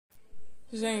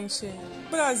Gente,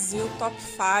 Brasil Top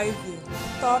 5.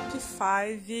 Top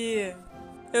 5.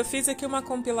 Eu fiz aqui uma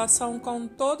compilação com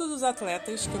todos os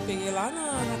atletas que eu peguei lá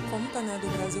na conta, né, do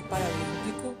Brasil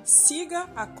Paralímpico. Siga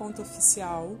a conta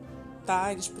oficial,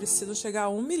 tá? Eles precisam chegar a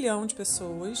 1 milhão de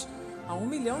pessoas, a 1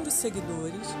 milhão de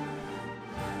seguidores.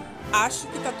 Acho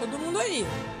que tá todo mundo aí.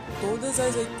 Todas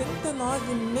as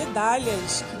 89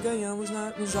 medalhas que ganhamos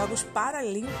nos Jogos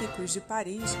Paralímpicos de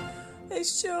Paris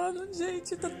este ano,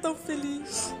 gente, tô tão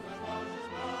feliz.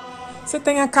 Você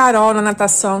tem a Carol na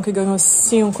natação, que ganhou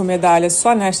 5 medalhas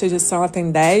só nesta edição, ela tem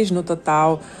 10 no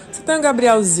total. Você tem o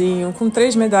Gabrielzinho, com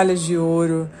 3 medalhas de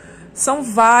ouro. São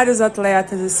vários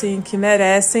atletas, assim, que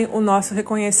merecem o nosso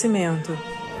reconhecimento.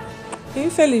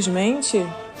 Infelizmente,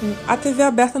 a TV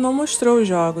aberta não mostrou os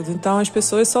jogos, então as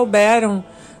pessoas souberam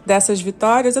dessas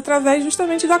vitórias através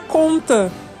justamente da conta,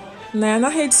 né, na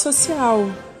rede social.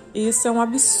 Isso é um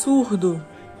absurdo.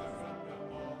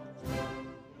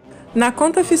 Na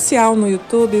conta oficial no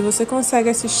YouTube, você consegue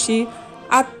assistir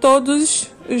a todos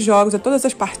os jogos, a todas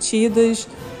as partidas.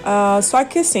 Só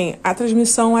que, assim, a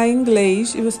transmissão é em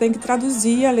inglês e você tem que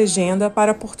traduzir a legenda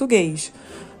para português.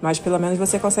 Mas, pelo menos,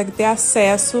 você consegue ter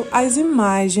acesso às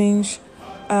imagens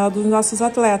dos nossos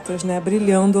atletas, né,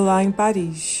 brilhando lá em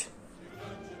Paris.